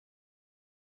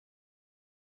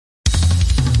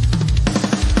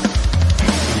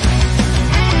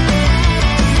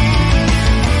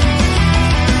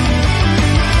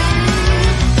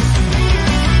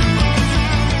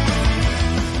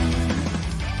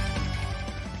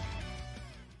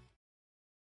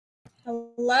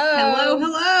Hello,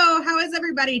 hello. How is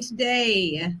everybody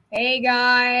today? Hey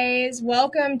guys,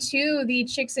 welcome to the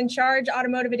Chicks in Charge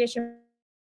Automotive Edition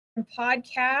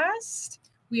podcast.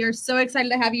 We are so excited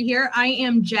to have you here. I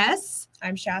am Jess.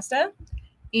 I'm Shasta.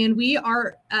 And we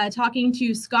are talking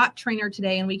to Scott Trainor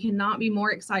today, and we cannot be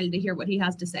more excited to hear what he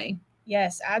has to say.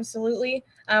 Yes, absolutely.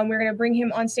 We're going to bring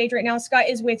him on stage right now. Scott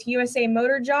is with USA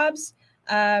Motor Jobs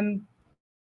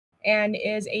and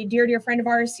is a dear friend of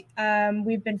ours.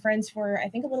 We've been friends for, I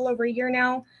think, a little over a year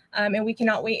now, and we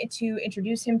cannot wait to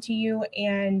introduce him to you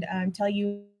and tell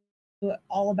you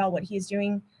all about what he is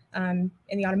doing in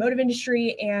the automotive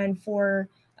industry and for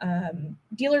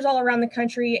dealers all around the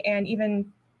country and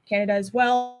even Canada as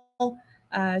well.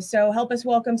 So help us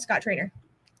welcome Scott Trainor.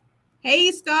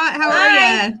 Hey, Scott, how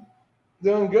are you?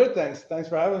 Doing good, thanks. Thanks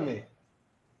for having me.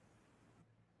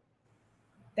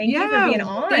 Thank you for being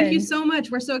on. Thank you so much.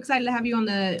 We're so excited to have you on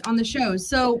the show.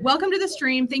 So welcome to the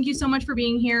stream. Thank you so much for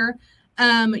being here.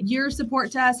 Your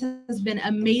support to us has been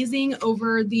amazing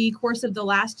over the course of the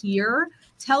last year.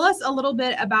 Tell us a little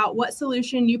bit about what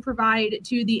solution you provide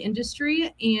to the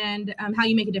industry and how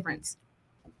you make a difference.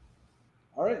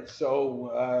 All right.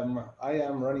 So I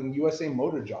am running USA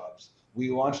Motor Jobs.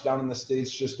 We launched down in the States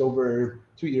just over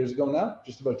 2 years ago now,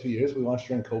 just about 2 years. We launched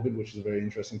during COVID, which is a very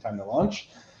interesting time to launch.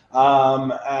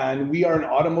 And we are an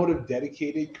automotive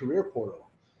dedicated career portal.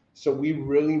 So we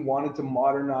really wanted to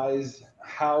modernize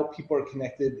how people are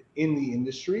connected in the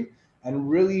industry and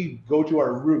really go to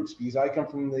our roots, because I come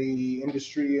from the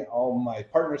industry, all my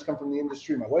partners come from the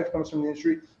industry, my wife comes from the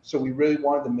industry. So we really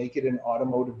wanted to make it an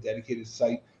automotive dedicated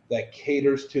site that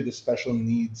caters to the special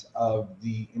needs of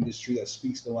the industry, that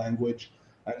speaks the language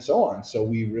and so on. So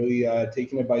we really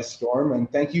taken it by storm, and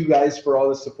thank you guys for all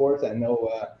the support. I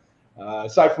know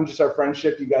aside from just our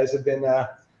friendship, you guys have been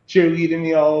cheerleading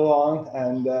me all along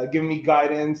and giving me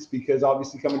guidance, because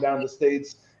obviously coming down to the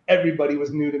States, everybody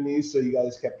was new to me. So you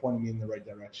guys kept pointing me in the right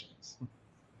directions.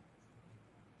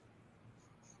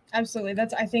 Absolutely.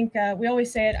 I think we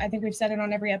always say it. I think we've said it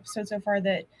on every episode so far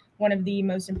that one of the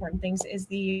most important things is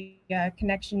the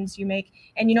connections you make.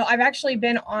 And, I've actually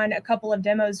been on a couple of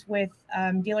demos with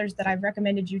dealers that I've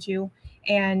recommended you to.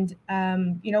 And,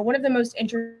 one of the most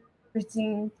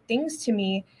interesting things to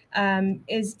me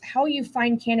is how you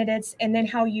find candidates and then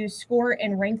how you score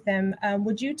and rank them.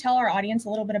 Would you tell our audience a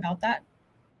little bit about that?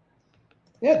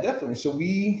 Yeah, definitely. So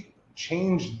we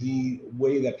changed the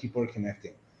way that people are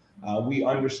connecting. We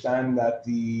understand that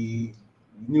the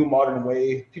new modern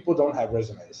way, people don't have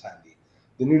resumes handy.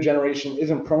 The new generation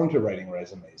isn't prone to writing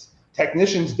resumes.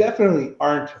 Technicians definitely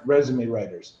aren't resume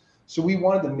writers. So we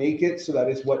wanted to make it so that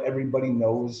it's what everybody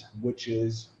knows, which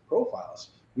is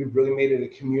profiles. We've really made it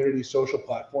a community social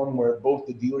platform where both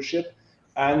the dealership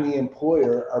and the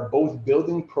employer are both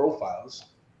building profiles.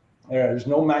 There's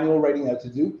no manual writing out to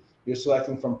do. You're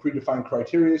selecting from predefined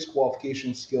criteria,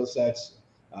 qualifications, skill sets,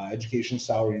 education,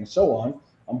 salary, and so on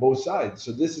both sides.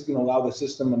 So this is going to allow the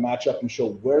system to match up and show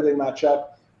where they match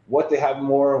up, what they have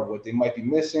more, what they might be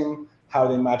missing, how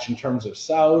they match in terms of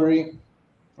salary,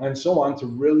 and so on, to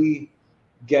really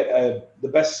get the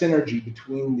best synergy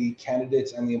between the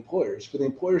candidates and the employers. For the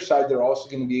employer side, they're also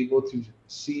going to be able to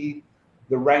see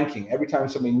the ranking. Every time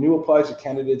somebody new applies, a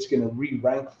candidate's going to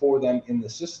re-rank for them in the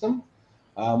system,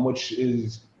 which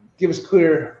is give us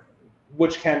clear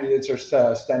which candidates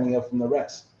are standing out from the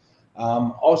rest.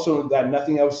 Also, that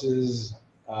nothing else is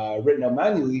written out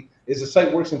manually, is the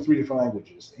site works in 3 different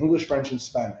languages: English, French, and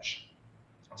Spanish.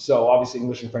 So obviously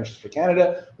English and French is for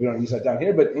Canada. We don't use that down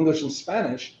here, but English and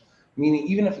Spanish, meaning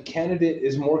even if a candidate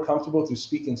is more comfortable to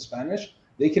speak in Spanish,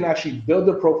 they can actually build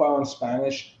their profile in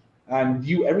Spanish and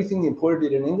view everything the employer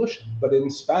did in English, but in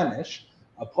Spanish,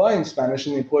 apply in Spanish,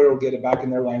 and the employer will get it back in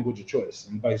their language of choice,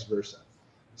 and vice versa.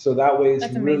 So that way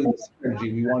it's really the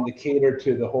synergy. We wanted to cater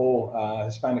to the whole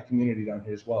Hispanic community down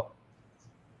here as well.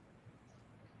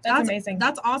 That's amazing.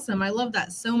 That's awesome. I love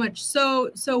that so much. So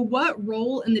what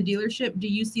role in the dealership do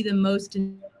you see the most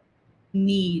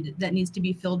need that needs to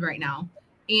be filled right now?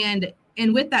 And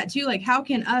with that too, like, how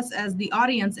can us as the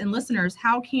audience and listeners,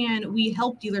 how can we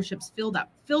help dealerships fill that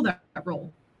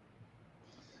role?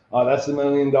 That's the $1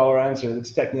 million answer.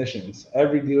 It's technicians.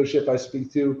 Every dealership I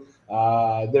speak to,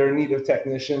 they're in need of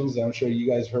technicians. I'm sure you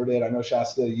guys heard it. I know,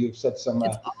 Shasta, you've set some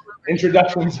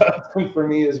introductions up for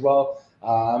me as well,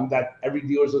 that every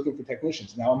dealer is looking for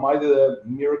technicians. Now, am I the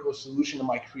miracle solution? Am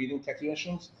I creating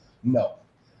technicians? No.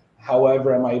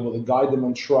 However, am I able to guide them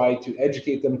and try to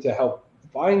educate them to help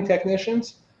find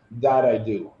technicians? That I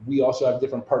do. We also have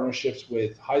different partnerships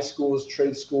with high schools,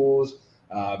 trade schools,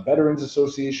 veterans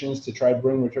associations to try to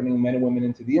bring returning men and women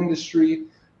into the industry.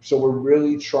 So we're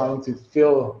really trying to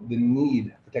fill the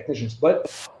need for technicians.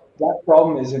 But that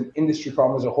problem is an industry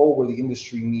problem as a whole, where the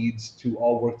industry needs to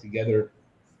all work together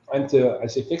and to, I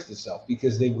say, fix itself,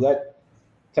 because they've let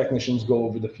technicians go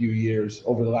over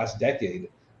the last decade,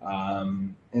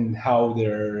 and how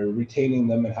they're retaining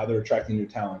them and how they're attracting new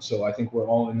talent. So I think we're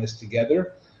all in this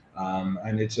together,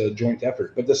 and it's a joint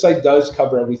effort. But the site does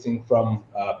cover everything from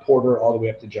porter all the way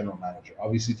up to general manager.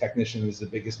 Obviously, technician is the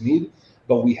biggest need,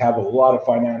 but we have a lot of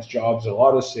finance jobs, a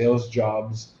lot of sales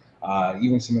jobs,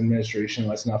 even some administration.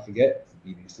 Let's not forget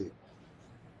BDC.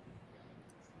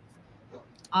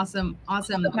 Awesome.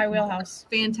 My wheelhouse.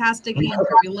 Fantastic answer.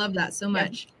 We love that so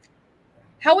much.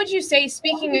 How would you say,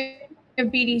 speaking of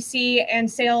BDC and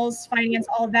sales, finance,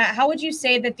 all of that, how would you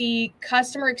say that the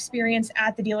customer experience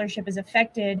at the dealership is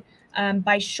affected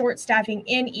by short staffing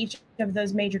in each of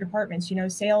those major departments? You know,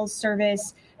 sales,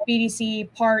 service,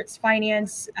 BDC, parts,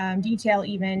 finance, detail,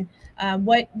 even.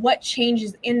 What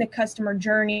changes in the customer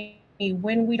journey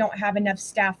when we don't have enough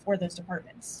staff for those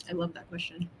departments? I love that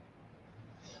question.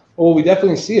 Well, we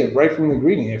definitely see it right from the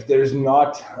greeting. If there's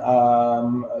not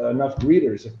enough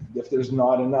greeters, if there's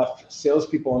not enough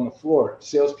salespeople on the floor,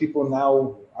 salespeople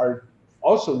now are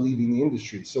also leaving the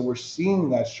industry. So we're seeing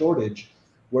that shortage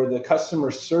where the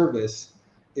customer service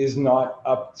is not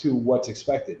up to what's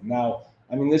expected. Now,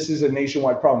 I mean, this is a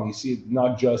nationwide problem. You see it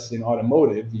not just in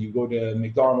automotive. You go to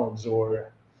McDonald's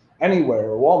or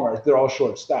anywhere, or Walmart, they're all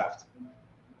short-staffed.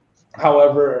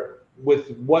 However,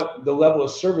 with what the level of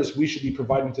service we should be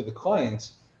providing to the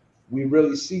clients, we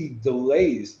really see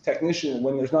delays.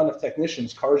 When there's not enough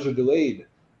technicians, cars are delayed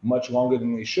much longer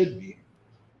than they should be.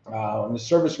 And the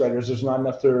service writers, there's not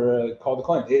enough to call the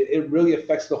client. It really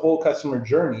affects the whole customer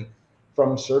journey,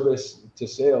 from service to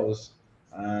sales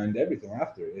and everything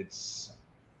after.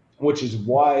 Which is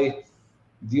why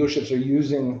dealerships are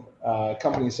using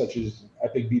companies such as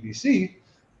Epic BDC,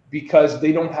 because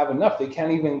they don't have enough. They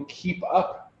can't even keep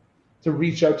up to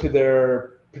reach out to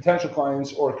their potential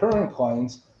clients or current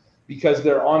clients, because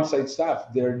their on-site staff,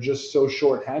 they're just so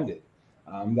short-handed,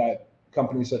 that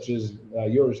companies such as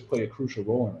yours play a crucial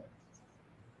role in it.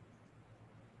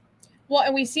 Well,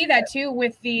 and we see that too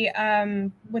with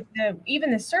even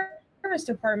the service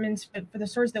departments for the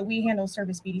stores that we handle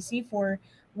service BDC for,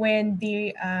 with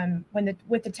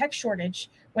the tech shortage,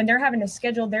 when they're having to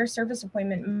schedule their service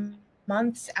appointment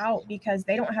months out because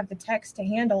they don't have the techs to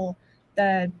handle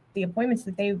the appointments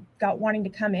that they've got wanting to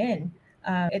come in.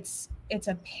 It's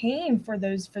a pain for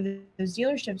those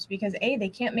dealerships, because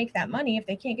they can't make that money if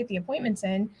they can't get the appointments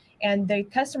in, and the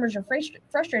customers are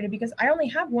frustrated because I only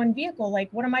have one vehicle. Like,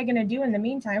 what am I going to do in the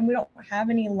meantime? We don't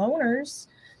have any loaners,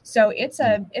 so it's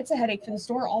a headache for the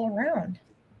store all around.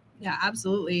 Yeah,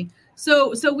 absolutely.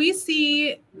 So we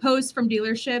see posts from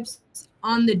dealerships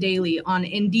on the daily on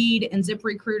Indeed and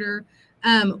ZipRecruiter.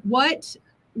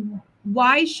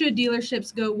 Why should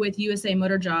dealerships go with USA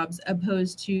Motor Jobs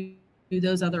opposed to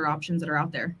those other options that are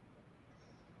out there?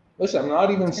 Listen, I'm not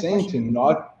saying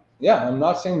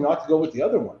not to go with the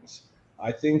other ones.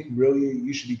 I think really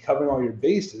you should be covering all your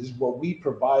bases. What we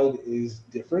provide is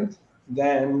different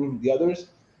than the others.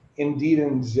 Indeed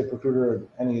and ZipRecruiter,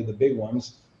 any of the big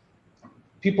ones,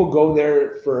 people go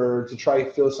there to try to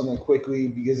fill something quickly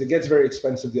because it gets very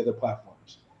expensive, the other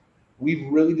platforms.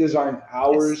 We've really designed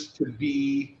ours to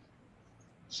be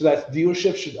so that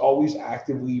dealerships should always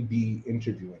actively be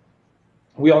interviewing.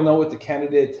 We all know what the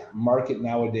candidate market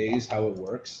nowadays, how it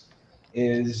works,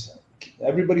 is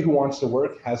everybody who wants to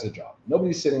work has a job.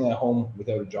 Nobody's sitting at home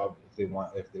without a job if they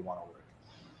want to work.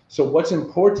 So what's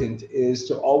important is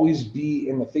to always be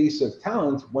in the face of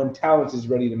talent when talent is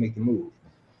ready to make the move.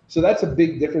 So that's a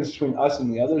big difference between us and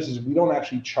the others, is we don't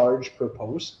actually charge per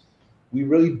post. We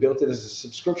really built it as a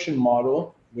subscription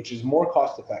model, which is more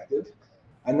cost effective.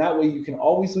 And that way you can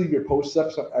always leave your posts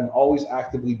up and always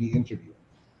actively be interviewing.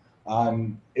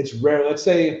 It's rare. Let's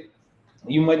say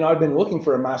you might not have been looking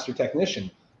for a master technician,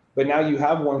 but now you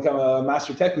have a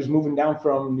master tech who's moving down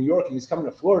from New York and he's coming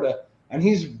to Florida and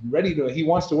he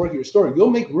wants to work at your store.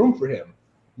 You'll make room for him.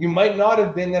 You might not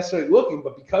have been necessarily looking,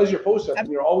 but because you're posted up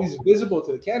and you're always visible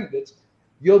to the candidates,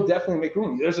 you'll definitely make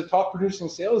room. There's a top producing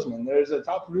salesman. There's a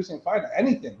top producing fighter,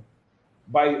 anything.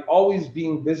 By always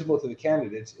being visible to the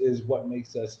candidates is what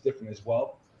makes us different as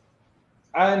well.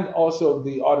 And also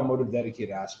the automotive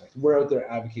dedicated aspect. We're out there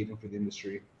advocating for the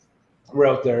industry. We're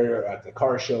out there at the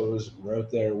car shows. We're out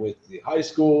there with the high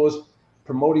schools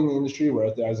promoting the industry. We're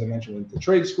out there, as I mentioned, with the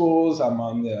trade schools. I'm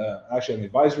on the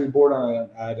advisory board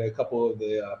at a couple of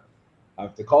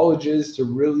the colleges to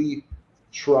really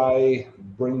try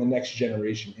bring the next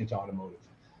generation into automotive.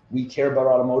 We care about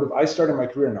automotive. I started my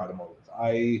career in automotive.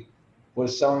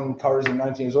 was selling cars in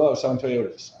 19 years old. I was selling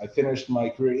Toyotas. I finished my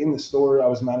career in the store. I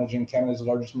was managing Canada's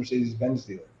largest Mercedes-Benz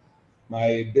dealer.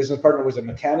 My business partner was a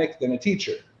mechanic, then a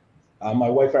teacher. My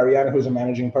wife, Ariana, who's a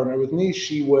managing partner with me,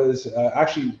 she was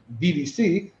actually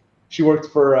BDC. She worked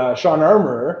for Sean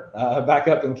Armour back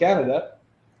up in Canada.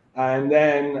 And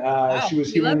then she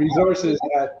was human resources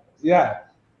at,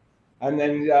 and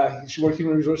then she worked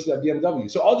human resources at BMW.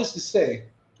 So all this to say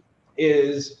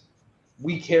is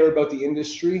we care about the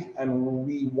industry and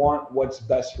we want what's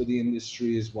best for the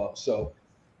industry as well. So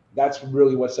that's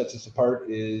really what sets us apart,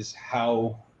 is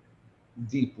how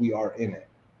deep we are in it.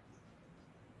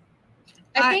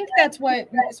 I think that's what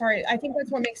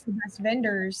makes the best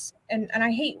vendors. And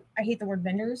I hate the word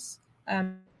vendors.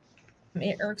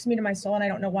 It irks me to my soul, and I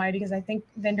don't know why, because I think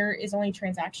vendor is only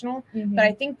transactional. But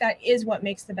I think that is what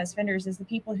makes the best vendors, is the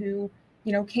people who,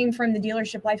 came from the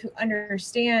dealership life, who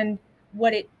understand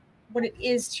what it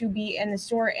is to be in the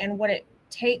store and what it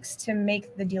takes to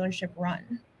make the dealership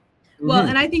run. Well,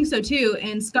 and I think so too.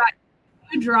 And Scott,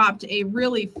 you dropped a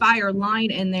really fire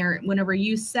line in there whenever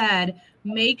you said,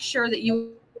 make sure that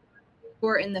you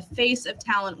are in the face of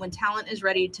talent when talent is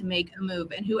ready to make a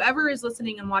move. And whoever is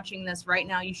listening and watching this right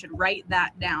now, you should write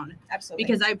that down. Absolutely.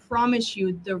 Because I promise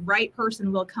you, the right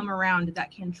person will come around that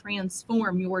can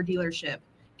transform your dealership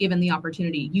given the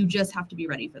opportunity. You just have to be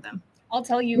ready for them. I'll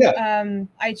tell you,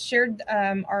 I shared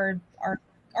our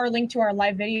link to our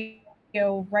live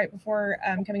video right before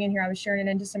coming in here. I was sharing it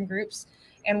into some groups.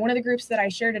 And one of the groups that I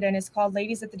shared it in is called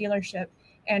Ladies at the Dealership.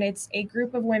 And it's a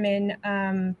group of women,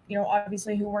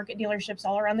 obviously who work at dealerships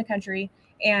all around the country.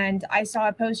 And I saw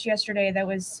a post yesterday that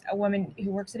was a woman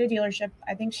who works at a dealership.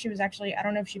 I think she was actually, I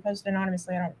don't know if she posted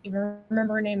anonymously. I don't even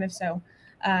remember her name if so.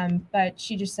 But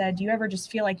she just said, do you ever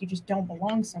just feel like you just don't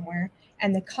belong somewhere?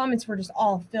 And the comments were just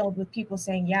all filled with people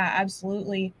saying, yeah,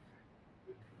 absolutely.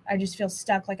 I just feel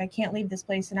stuck. Like I can't leave this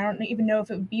place. And I don't even know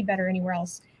if it would be better anywhere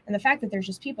else. And the fact that there's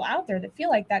just people out there that feel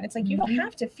like that. It's like, you don't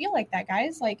have to feel like that,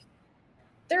 guys. Like,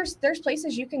 there's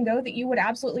places you can go that you would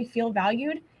absolutely feel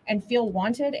valued and feel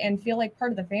wanted and feel like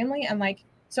part of the family. And like,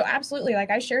 so absolutely, like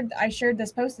I shared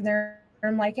this post in there.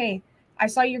 I'm like, hey, I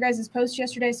saw you guys' post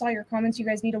yesterday, saw your comments. You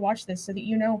guys need to watch this so that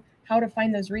you know how to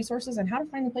find those resources and how to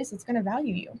find the place that's going to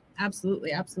value you.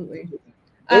 Absolutely. Absolutely.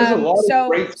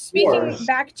 So speaking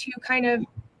back to kind of,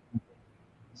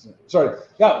 sorry.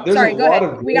 Yeah, there's sorry, a go lot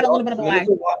ahead. of We got a little bit of a lag.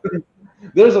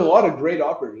 There's a lot of great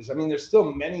operators. I mean, there's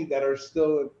still many that are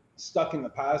still stuck in the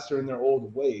past or in their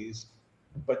old ways,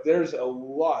 but there's a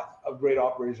lot of great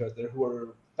operators out there who are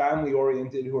family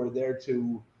oriented, who are there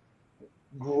to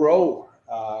grow,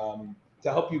 to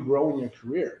help you grow in your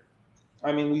career.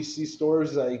 I mean, we see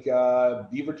stores like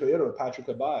Beaver Toyota with Patrick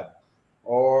Abad,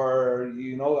 or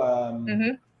he's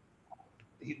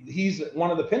one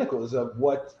of the pinnacles of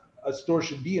what a store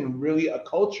should be, and really a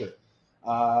culture.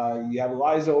 You have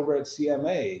Eliza over at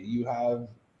CMA. You have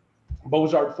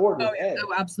Bozard Ford with Ed.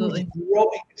 Oh, absolutely.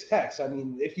 Growing his techs. I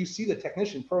mean, if you see the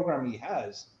technician program he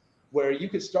has, where you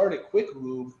could start at Quick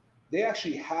Lube, they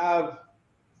actually have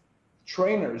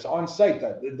trainers on site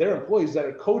that they're employees that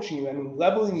are coaching you and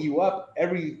leveling you up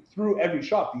through every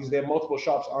shop, because they have multiple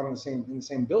shops in the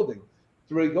same building.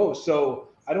 Through it goes. So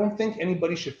I don't think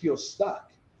anybody should feel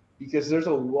stuck, because there's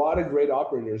a lot of great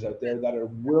operators out there that are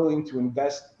willing to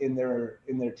invest in their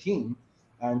team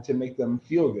and to make them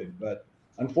feel good. But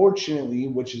unfortunately,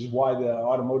 which is why the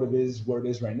automotive is where it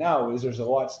is right now, is there's a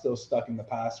lot still stuck in the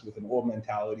past with an old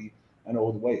mentality and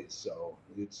old ways. So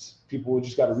it's people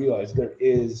just got to realize there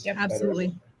is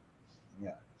absolutely.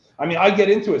 Yeah, I mean, I get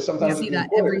into it sometimes. You see that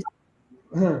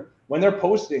when they're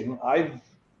posting. I've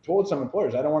told some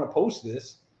employers, I don't want to post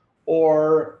this,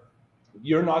 or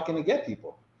you're not going to get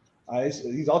people.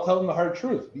 I'll tell them the hard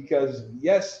truth, because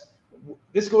yes,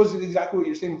 this goes to exactly what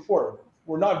you're saying before.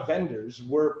 We're not vendors,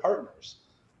 we're partners.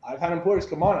 I've had employers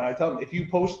come on and I tell them, if you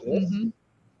post this,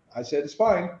 I said, it's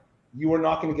fine. You are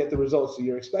not going to get the results that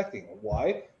you're expecting.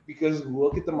 Why? Because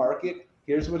look at the market.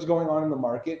 Here's what's going on in the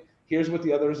market. Here's what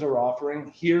the others are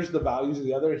offering. Here's the values of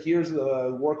the other. Here's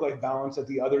the work-life balance of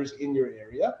the others in your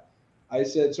area. I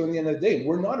said, so in the end of the day,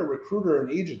 we're not a recruiter or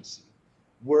an agency.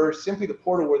 We're simply the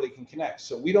portal where they can connect.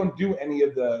 So we don't do any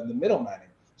of the middlemaning.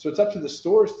 So it's up to the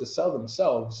stores to sell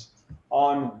themselves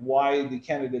on why the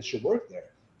candidates should work there.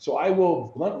 So I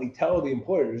will bluntly tell the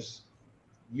employers,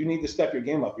 you need to step your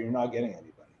game up or you're not getting anybody.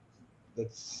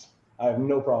 I have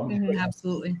no problem.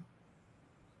 Absolutely.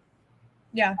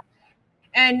 Yeah.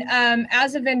 And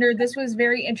as a vendor, this was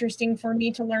very interesting for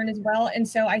me to learn as well. And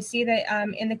so I see that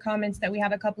in the comments that we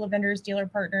have a couple of vendors, dealer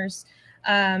partners.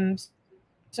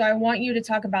 So I want you to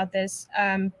talk about this.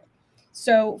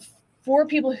 So for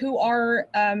people who are,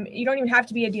 you don't even have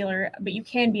to be a dealer, but you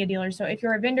can be a dealer. So if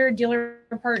you're a vendor, dealer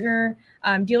partner,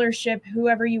 dealership,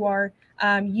 whoever you are,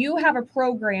 you have a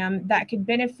program that could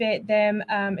benefit them.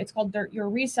 It's called your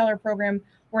reseller program,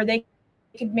 where they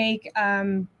could make,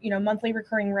 monthly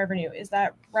recurring revenue. Is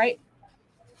that right?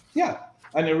 Yeah.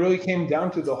 And it really came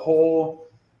down to the whole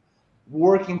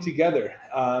working together.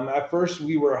 At first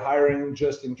we were hiring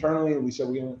just internally, and we said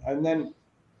and then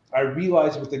I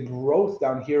realized with the growth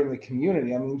down here in the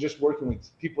community, I mean, just working with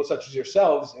people such as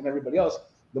yourselves and everybody else,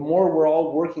 the more we're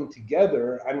all working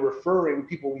together and referring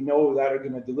people we know that are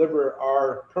going to deliver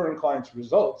our current clients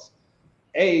results,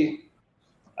 the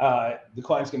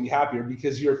client's going to be happier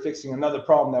because you're fixing another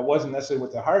problem that wasn't necessarily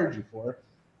what they hired you for.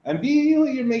 And B,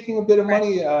 you're making a bit of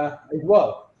money as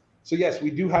well. So yes, we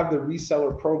do have the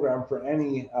reseller program for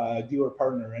any dealer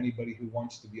partner, anybody who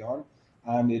wants to be on.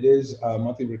 And it is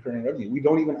monthly recurring revenue. We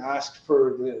don't even ask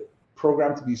for the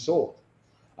program to be sold.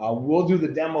 We'll do the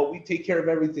demo. We take care of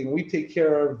everything. We take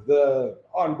care of the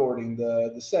onboarding,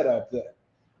 the setup.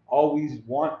 All we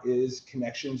want is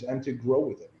connections and to grow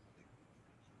with it.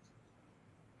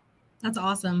 That's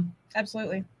awesome.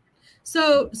 Absolutely.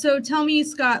 So tell me,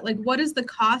 Scott, like, what is the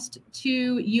cost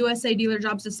to USA Dealer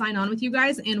Jobs to sign on with you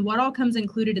guys, and what all comes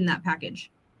included in that package?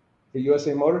 For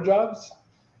USA Motor Jobs,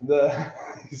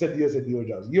 you said USA Dealer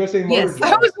Jobs. USA Motor Jobs.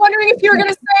 I was wondering if you were going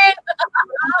to say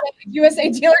USA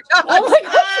Dealer Jobs. Oh my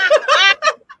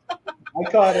God.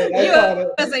 I caught it.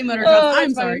 USA Motor Jobs.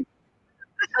 I'm sorry.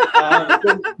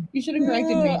 You should have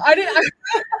corrected me. I didn't.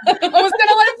 I was going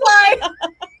to let it fly.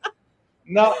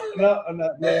 No.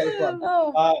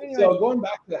 Anyway. So going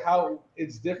back to how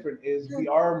it's different is we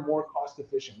are more cost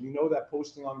efficient. We know that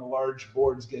posting on the large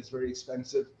boards gets very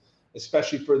expensive,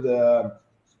 especially for the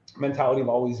mentality of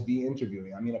always be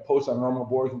interviewing. I mean, a post on a normal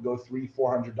board can go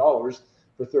 $300-$400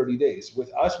 for 30 days.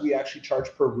 With us, we actually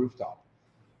charge per rooftop.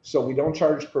 So we don't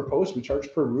charge per post, we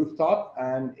charge per rooftop,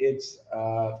 and it's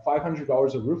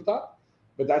 $500 a rooftop,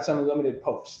 but that's unlimited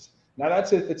posts. Now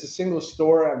that's if it's a single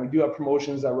store, and we do have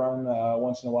promotions that run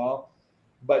once in a while.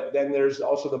 But then there's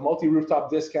also the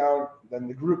multi-rooftop discount, then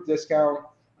the group discount,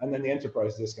 and then the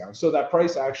enterprise discount. So that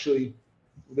price actually,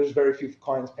 there's very few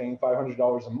clients paying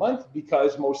 $500 a month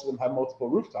because most of them have multiple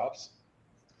rooftops.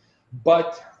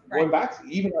 But going back to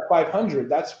even at $500,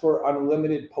 that's for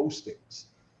unlimited postings.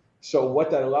 So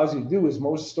what that allows you to do is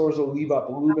most stores will leave up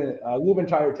a lube and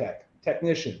tire tech,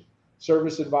 technician,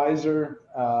 service advisor,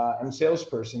 and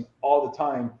salesperson all the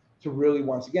time to really,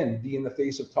 once again, be in the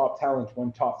face of top talent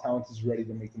when top talent is ready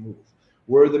to make the move.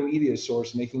 We're the media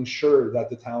source, making sure that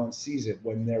the talent sees it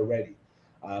when they're ready.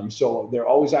 So they're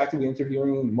always actively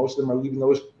interviewing. Most of them are leaving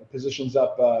those positions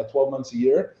up 12 months a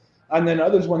year. And then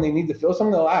others, when they need to fill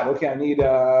something, they'll add, okay, I need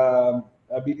a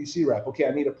BDC rep. Okay,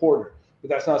 I need a porter. But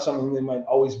that's not something they might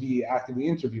always be actively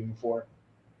interviewing for.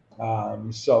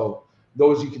 So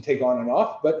those you can take on and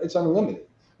off, but it's unlimited.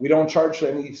 We don't charge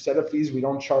any setup fees. We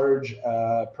don't charge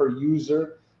per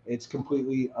user. It's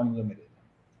completely unlimited.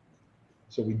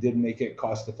 So we did make it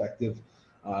cost effective,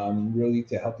 really,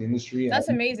 to help the industry. That's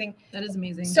amazing. That is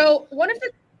amazing. So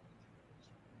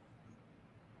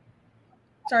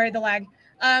sorry, the lag.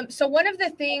 So one of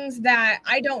the things that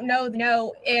I don't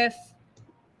know if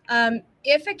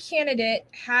a candidate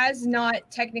has not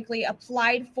technically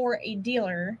applied for a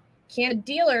dealer, can a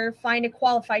dealer find a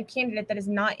qualified candidate that is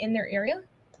not in their area?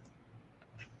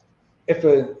 If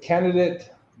a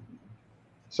candidate,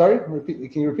 sorry,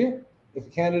 can you repeat? If a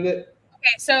candidate.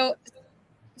 Okay,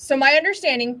 so my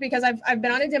understanding, because I've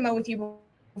been on a demo with you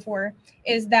before,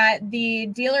 is that the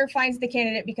dealer finds the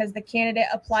candidate because the candidate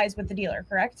applies with the dealer,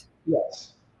 correct?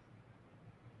 Yes.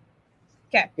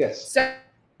 Okay. Yes.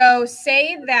 So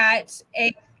say that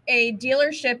a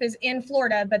dealership is in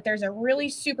Florida, but there's a really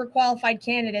super qualified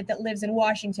candidate that lives in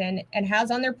Washington and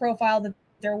has on their profile that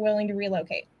they're willing to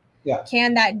relocate. Yeah.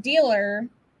 Can that dealer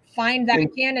find that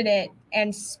candidate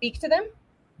and speak to them?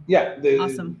 Yeah.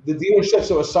 Awesome. The dealership,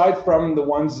 so aside from the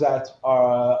ones that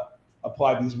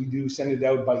apply, because we do send it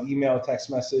out by email, text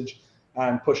message,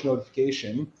 and push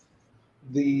notification,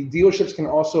 the dealerships can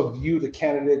also view the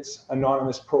candidates'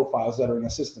 anonymous profiles that are in the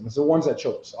system. It's the ones that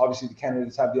chose. Obviously, the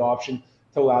candidates have the option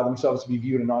to allow themselves to be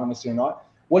viewed anonymously or not.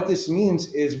 What this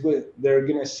means is they're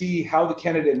going to see how the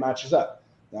candidate matches up.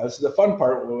 Now, this is the fun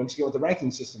part. Once you get with the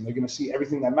ranking system, they're going to see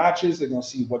everything that matches. They're going to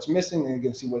see what's missing. They're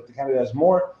going to see what the candidate has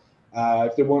more.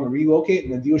 If they're willing to relocate,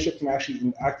 and the dealership can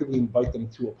actually actively invite them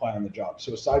to apply on the job.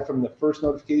 So aside from the first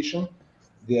notification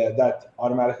that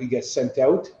automatically gets sent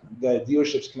out, the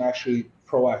dealerships can actually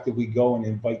proactively go and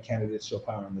invite candidates to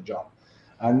apply on the job.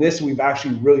 And this we've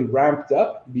actually really ramped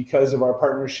up because of our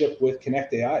partnership with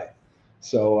Connect AI.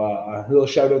 So a little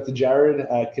shout out to Jared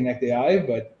at Connect AI,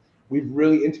 but we've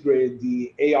really integrated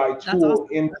the AI tool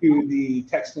into the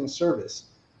texting service.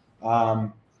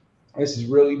 This is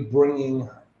really bringing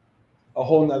a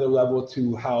whole nother level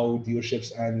to how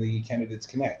dealerships and the candidates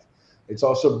connect. It's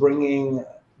also bringing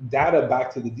data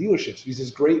back to the dealerships, because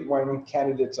it's great when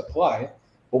candidates apply,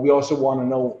 but we also want to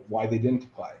know why they didn't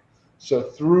apply. So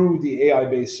through the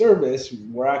AI-based service,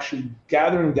 we're actually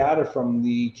gathering data from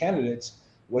the candidates.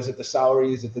 Was it the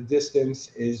salary? Is it the distance?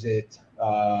 Is it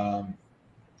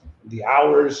the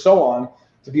hours? So on,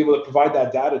 to be able to provide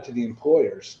that data to the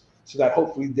employers, so that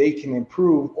hopefully they can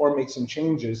improve or make some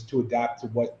changes to adapt to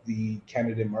what the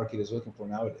candidate market is looking for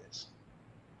nowadays.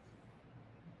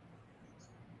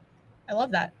 I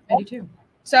love that. I do too.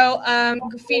 So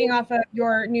feeding off of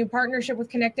your new partnership with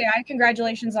Connect AI,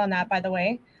 congratulations on that, by the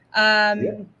way.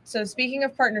 So speaking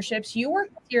of partnerships, you work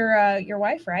with your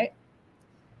wife, right?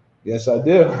 Yes, I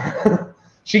do.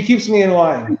 She keeps me in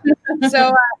line.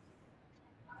 So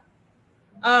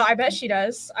I bet she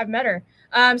does. I've met her.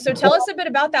 So tell us a bit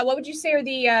about that. What would you say are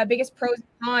the biggest pros and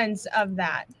cons of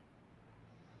that?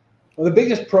 Well, the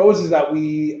biggest pros is that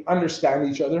we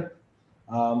understand each other.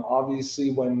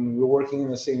 Obviously, when we're working in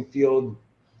the same field,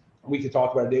 we could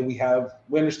talk about it.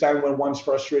 We understand when one's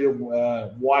frustrated,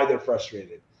 why they're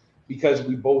frustrated, because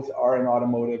we both are in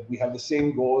automotive. We have the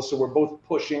same goals, so we're both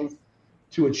pushing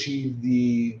to achieve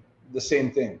the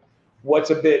same thing. What's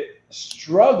a bit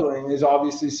struggling is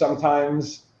obviously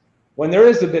sometimes when there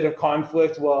is a bit of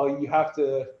conflict, well, you have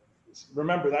to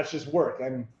remember that's just work,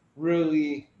 and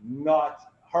really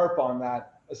not harp on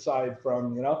that, aside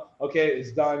from, okay,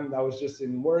 it's done, that was just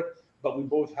in work. But we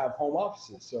both have home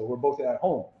offices, so we're both at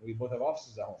home. We both have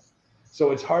offices at home.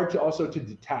 So it's hard to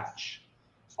detach.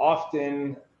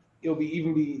 Often it'll be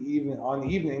even on the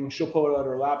evening, she'll pull out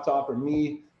her laptop or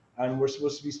me, and we're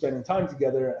supposed to be spending time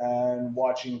together and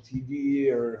watching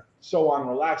TV or so on,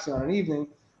 relaxing on an evening.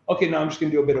 Okay, now I'm just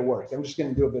going to do a bit of work.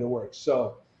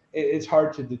 So it's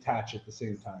hard to detach at the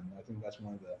same time. I think that's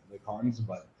one of the cons,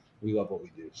 but we love what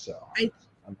we do. So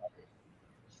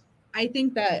I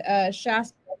think that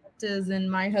Shasta and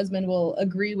my husband will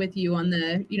agree with you on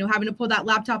the, having to pull that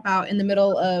laptop out in the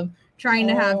middle of trying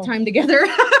to have time together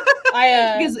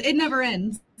because it never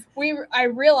ends. I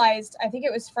realized, I think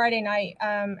it was Friday night,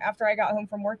 after I got home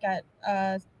from work at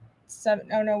 7.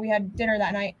 Oh no, we had dinner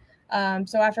that night.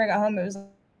 So after I got home, it was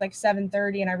like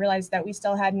 7:30, and I realized that we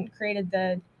still hadn't created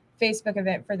the Facebook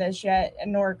event for this yet,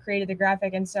 nor created the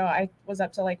graphic. And so I was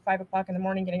up till like 5 o'clock in the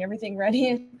morning getting everything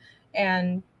ready.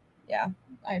 And yeah,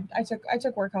 I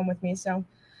took work home with me. So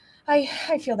I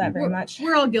feel that very much.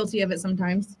 We're all guilty of it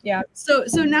sometimes. Yeah. So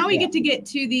now we get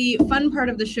to the fun part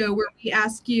of the show, where we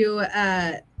ask you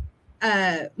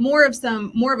more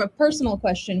of a personal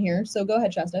question here. So go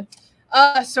ahead, Shasta.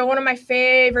 So one of my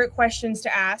favorite questions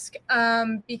to ask,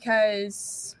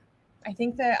 because I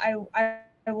think that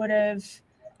I would have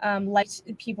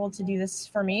liked people to do this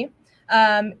for me.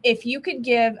 If you could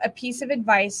give a piece of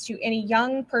advice to any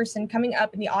young person coming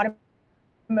up in the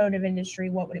automotive industry,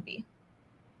 what would it be?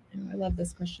 I love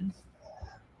this question.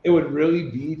 It would really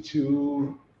be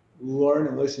to learn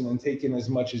and listen and take in as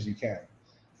much as you can.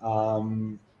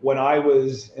 When I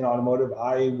was in automotive,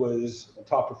 I was a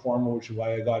top performer, which is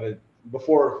why I got it.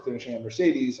 Before finishing at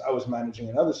Mercedes, I was managing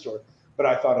another store, but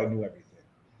I thought I knew everything,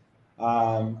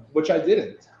 which I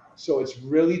didn't. So it's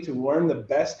really to learn the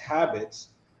best habits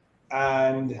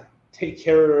and take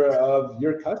care of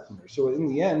your customers. So in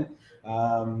the end,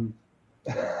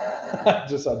 I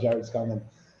just saw Jared's comment.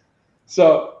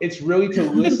 So it's really to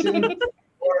listen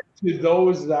to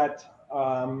those that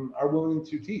are willing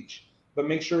to teach, but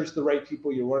make sure it's the right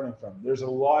people you're learning from. There's a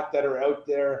lot that are out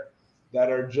there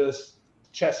that are just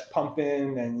chest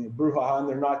pumping and brouhaha, and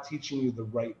they're not teaching you the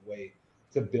right way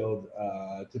to build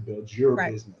your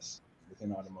business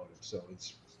within automotive. So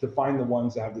it's to find the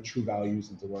ones that have the true values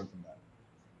and to learn from them.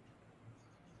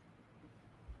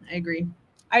 I agree.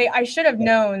 I should have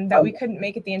known that we couldn't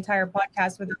make it the entire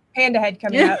podcast with Panda Head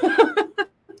coming up.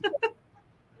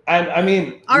 And I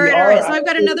mean, all right. So I've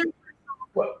got another.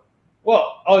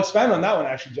 Well, I'll expand on that one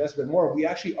actually, Jess, a bit more. We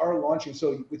actually are launching.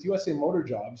 So with USA Motor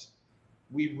Jobs,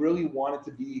 we really want it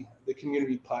to be the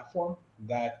community platform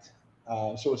that.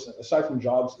 So aside from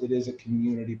jobs, it is a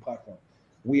community platform.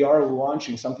 We are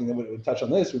launching something that would touch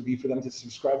on this, would be for them to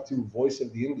subscribe to Voice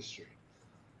of the Industry.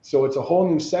 So it's a whole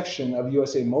new section of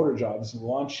USA Motor Jobs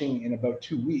launching in about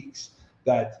 2 weeks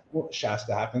that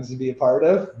Shasta happens to be a part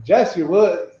of. Jess, you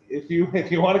will, if you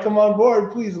want to come on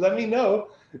board, please let me know.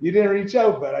 You didn't reach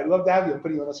out, but I'd love to have you. I'm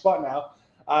putting you on the spot now.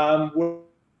 Where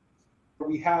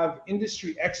we have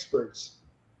industry experts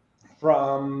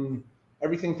from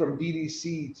everything from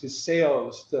BDC to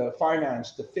sales to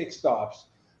finance to fixed ops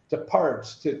to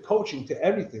parts to coaching to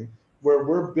everything, where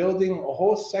we're building a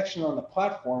whole section on the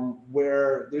platform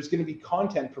where there's going to be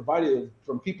content provided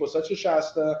from people such as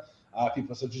Shasta,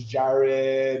 people such as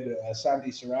Jared,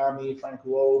 Sandy Cerami, Frank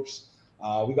Lopes.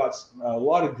 We got a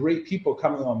lot of great people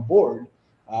coming on board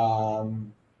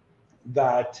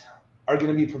that are going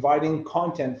to be providing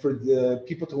content for the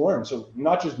people to learn. So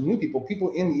not just new people,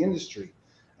 people in the industry.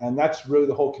 And that's really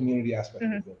the whole community aspect of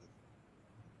building.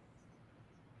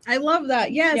 I love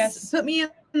that. Yes. Put me in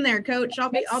there, coach.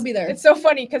 I'll be there. It's so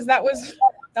funny because that was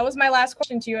my last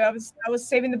question to you. I was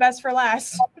saving the best for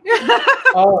last.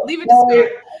 Leave it to Scott.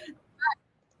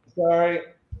 Sorry.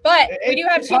 But we do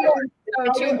have two more.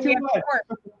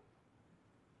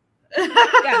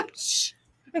 Yeah.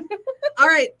 All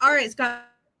right, Scott.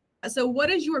 So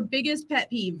what is your biggest pet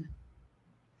peeve?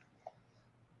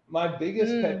 My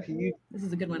biggest pet peeve. This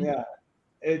is a good one. Yeah.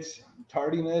 It's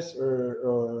tardiness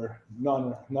or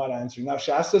not answering. Now,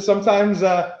 Shasta, sometimes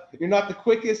you're not the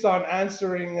quickest on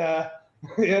answering,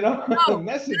 messages. No,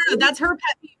 that's her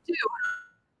pet peeve too.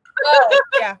 Oh,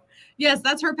 yeah. Yes,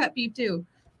 that's her pet peeve too.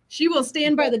 She will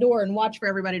stand by the door and watch for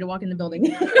everybody to walk in the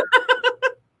building.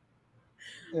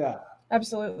 Yeah.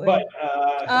 Absolutely. But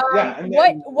yeah. And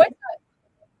what?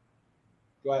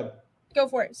 Go ahead. Go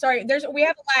for it. Sorry, we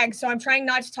have a lag, so I'm trying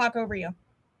not to talk over you.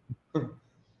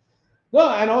 No,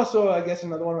 and also I guess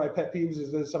another one of my pet peeves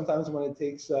is that sometimes when it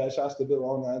takes Shasta a bit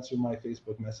long to answer my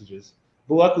Facebook messages.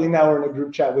 But luckily now we're in a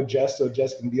group chat with Jess, so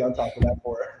Jess can be on top of that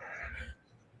for her.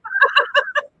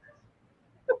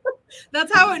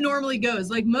 That's how it normally goes.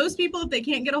 Like most people, if they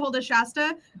can't get a hold of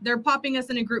Shasta, they're popping us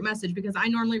in a group message because I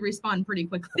normally respond pretty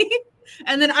quickly.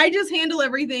 And then I just handle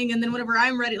everything. And then whenever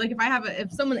I'm ready, like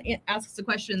if someone asks a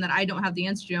question that I don't have the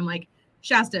answer to, I'm like,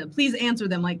 Shasta, please answer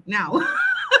them like now.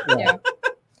 Yeah.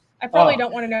 I probably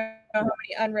don't want to know how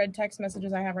many unread text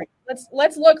messages I have right now.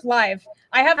 Let's look live.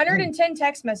 I have 110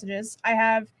 text messages. I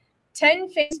have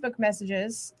 10 Facebook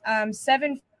messages,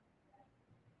 7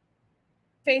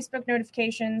 Facebook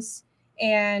notifications,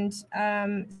 and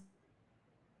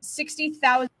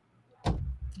 60,000.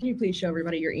 Can you please show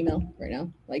everybody your email right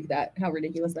now? Like that, how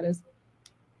ridiculous that is.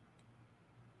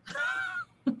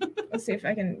 Let's see if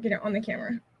I can get it on the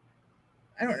camera.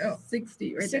 I don't know.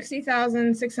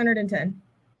 60,610.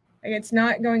 Like it's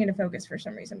not going into focus for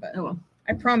some reason, but oh well.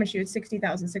 I promise you it's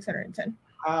 60,610.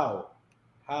 How?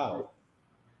 I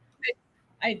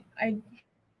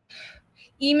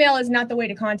email is not the way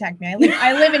to contact me.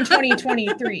 I live in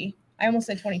 2023. I almost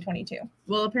said 2022.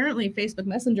 Well, apparently Facebook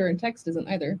Messenger and text isn't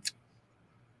either.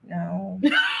 No.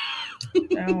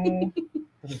 No.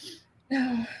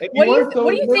 What do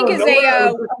you think is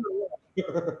a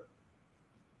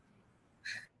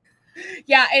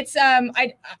yeah, it's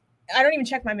I don't even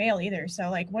check my mail either. So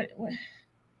like what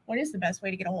is the best way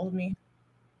to get a hold of me?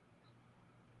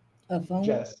 A phone?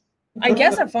 Jess. I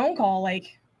guess a phone call,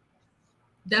 like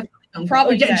definitely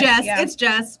probably Jess. Yeah. It's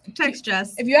Jess. Text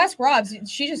Jess. If you ask Rob,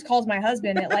 she just calls my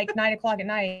husband at like 9:00 at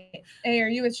night. Hey, are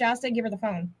you with Shasta? Give her the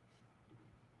phone.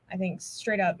 I think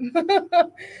straight up.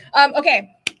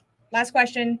 Okay. Last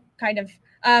question, kind of.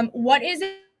 What is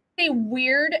a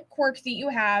weird quirk that you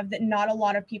have that not a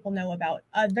lot of people know about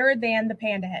other than the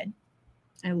panda head?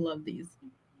 I love these.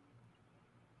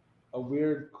 A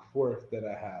weird quirk that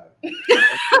I have.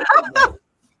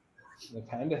 The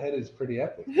panda head is pretty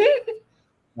epic.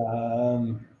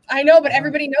 I know, but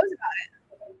everybody knows about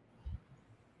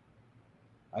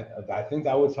it. I think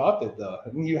I would top it though.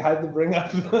 You had to bring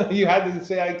up. You had to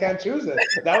say I can't choose it.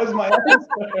 That was my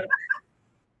answer.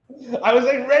 I was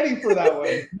like ready for that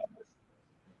one.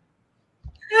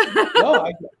 No,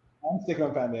 I'm sticking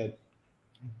on panda head.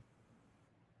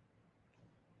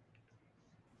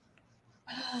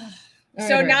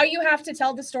 So now you have to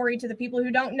tell the story to the people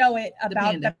who don't know it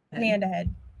about the panda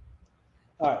head.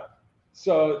 All right.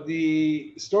 So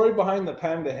the story behind the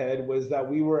panda head was that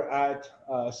we were at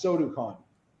SoduCon.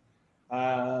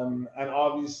 And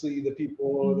obviously the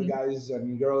people, the guys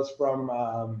and girls from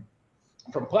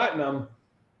Platinum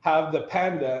have the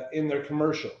panda in their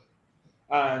commercial.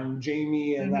 And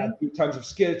Jamie and that do tons of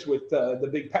skits with the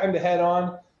big panda head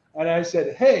on. And I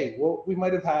said, hey, well, we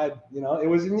might have had, it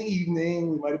was in the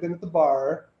evening. We might have been at the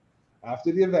bar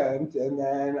after the event. And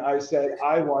then I said,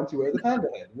 I want to wear the panda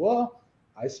head. Well,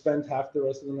 I spent half the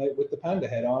rest of the night with the panda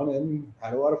head on and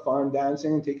had a lot of fun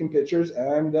dancing and taking pictures.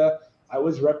 And I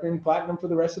was repping Platinum for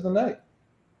the rest of the night.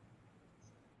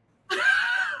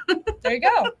 There you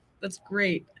go. That's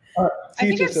great. Right, I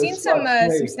think I've seen some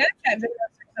Snapchat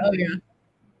videos. Oh, yeah.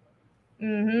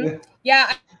 Mm-hmm.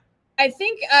 Yeah. I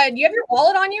think, do you have your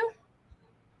wallet on you?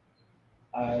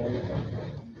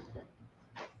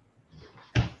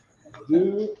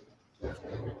 do.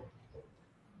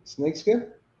 Snakeskin?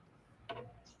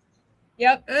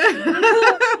 Yep.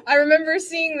 I remember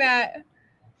seeing that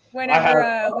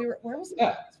whenever we were, where was it?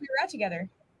 Yeah. We were out together.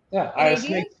 Yeah, In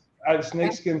ADA? I have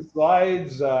snakeskin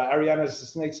slides. Ariana's a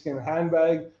snakeskin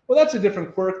handbag. Well, that's a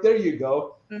different quirk. There you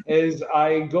go. Is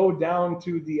I go down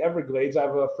to the Everglades. I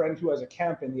have a friend who has a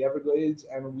camp in the Everglades,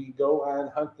 and we go and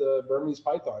hunt the Burmese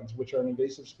pythons, which are an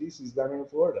invasive species down in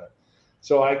Florida.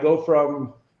 So I go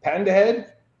from panda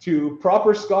head to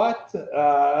proper Scott,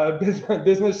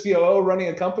 business COO running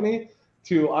a company,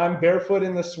 to I'm barefoot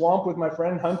in the swamp with my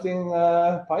friend hunting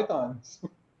pythons.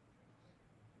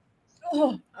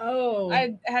 Oh,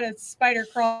 I had a spider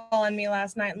crawl on me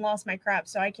last night and lost my crap,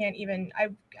 so I can't even.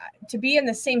 To be in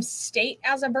the same state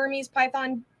as a Burmese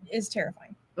python is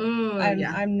terrifying.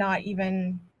 I'm not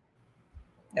even.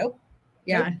 Nope.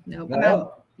 Yeah. Nope. No. I'm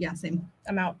out. Yeah. Same.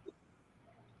 I'm out.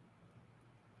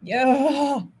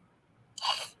 Yeah.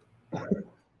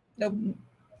 Nope.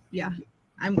 Yeah.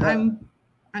 I'm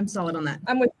solid on that.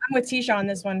 I'm with Tisha on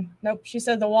this one. Nope. She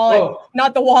said the wallet,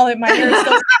 not the wallet. My hair is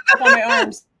still up on my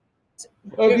arms.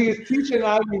 Oh, because Tisha and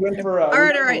I, we went for all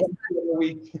right. a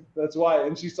week. That's why.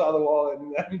 And she saw the wallet,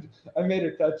 and I made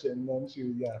her touch it, and then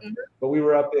she, But we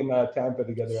were up in Tampa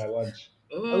together at lunch.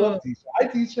 I love Tisha. Hi,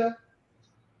 Tisha.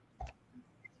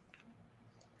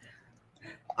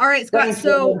 All right, Scott.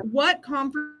 So what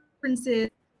conferences?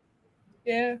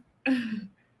 Yeah.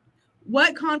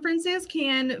 What conferences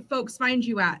can folks find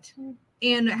you at,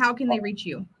 and how can they reach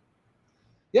you?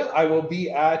 Yeah, I will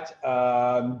be at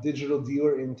Digital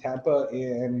Dealer in Tampa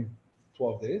in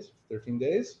 13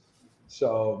 days.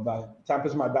 So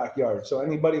Tampa's my backyard. So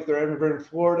anybody, if they're ever in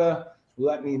Florida,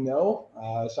 let me know.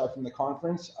 Aside from the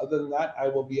conference, other than that, I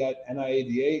will be at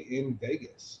NIADA in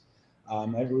Vegas.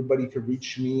 Everybody could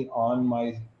reach me on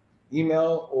my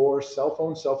email or cell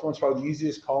phone. Cell phone's probably the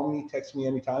easiest. Call me, text me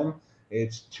anytime.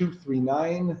 It's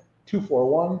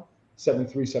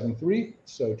 239-241-7373.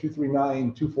 So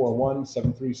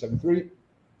 239-241-7373.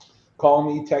 Call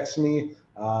me, text me,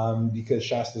 because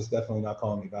Shasta's definitely not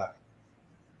calling me back.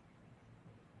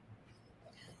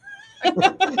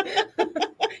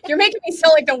 You're making me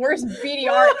sound like the worst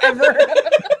BDR ever.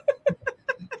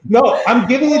 No, I'm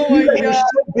giving it to you. You're so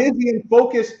busy and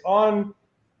focused on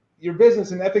your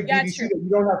business and Epic BDC that you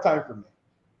don't have time for me.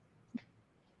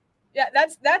 Yeah,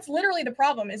 that's literally the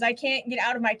problem. Is I can't get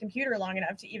out of my computer long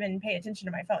enough to even pay attention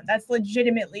to my phone. That's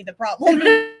legitimately the problem.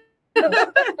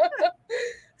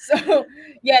 So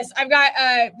yes, I've got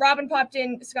Robin popped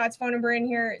in Scott's phone number in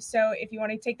here. So if you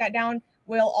want to take that down,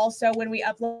 we'll also, when we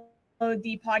upload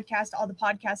the podcast, all the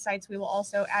podcast sites, we will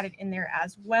also add it in there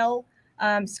as well.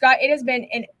 Scott, it has been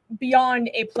beyond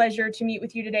a pleasure to meet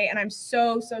with you today, and I'm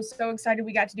so excited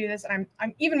we got to do this. And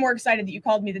I'm even more excited that you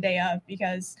called me the day of,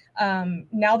 because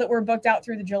now that we're booked out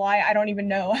through the July, I don't even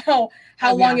know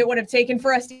how long it would have taken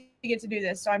for us to get to do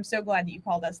this. So I'm so glad that you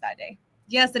called us that day.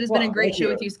 Yes, it has been a great show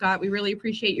with you, Scott. We really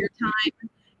appreciate your time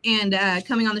and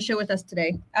coming on the show with us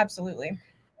today. Absolutely.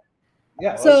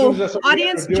 Yeah. So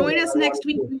audience, join us next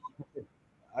week.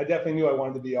 I definitely knew I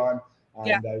wanted to be on.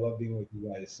 And I love being with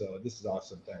you guys. So this is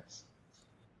awesome. Thanks.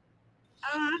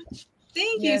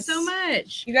 Thank you so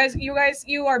much. You guys,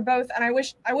 you are both. And I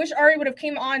wish Ari would have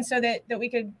came on so that we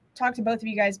could talk to both of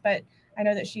you guys. But I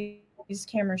know that she's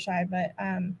camera shy. But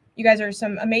you guys are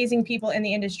some amazing people in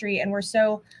the industry, and we're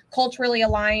so culturally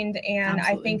aligned. And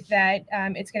I think that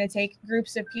it's going to take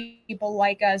groups of people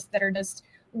like us that are just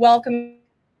welcoming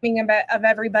of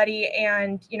everybody,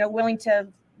 and willing to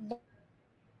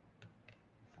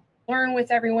learn with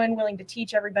everyone, willing to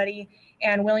teach everybody,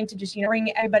 and willing to just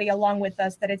bring everybody along with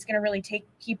us. That it's going to really take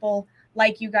people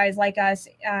like you guys, like us,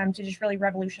 to just really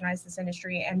revolutionize this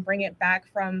industry and bring it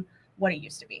back from what it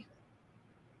used to be.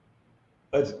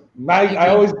 I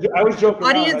always joke around.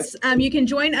 Audience, you can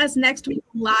join us next week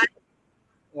live.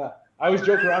 Yeah, I always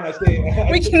joke around. I say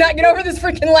we cannot get over this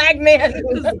freaking lag, man.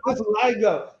 It's lag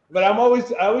though. But I always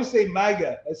say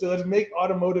MAGA. I say let's make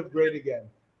automotive great again.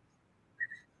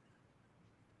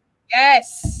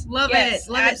 Yes. Love it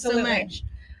so much.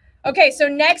 Okay, so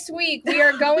next week we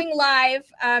are going live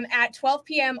at 12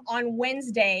 p.m. on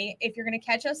Wednesday. If you're going to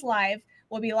catch us live,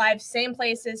 we'll be live same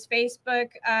places, Facebook,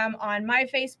 on my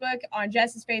Facebook, on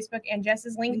Jess's Facebook, and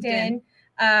Jess's LinkedIn.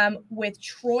 With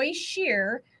Troy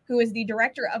Shear, who is the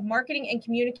Director of Marketing and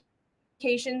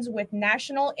Communications with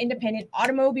National Independent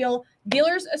Automobile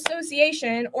Dealers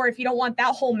Association, or if you don't want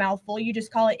that whole mouthful, you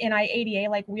just call it NIADA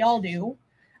like we all do.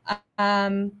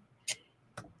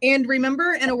 And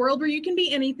remember, in a world where you can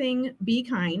be anything, be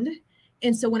kind.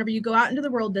 And so whenever you go out into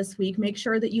the world this week, make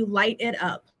sure that you light it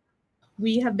up.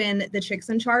 We have been the Chicks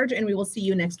in Charge, and we will see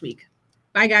you next week.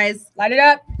 Bye, guys. Light it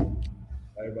up. Bye,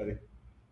 everybody.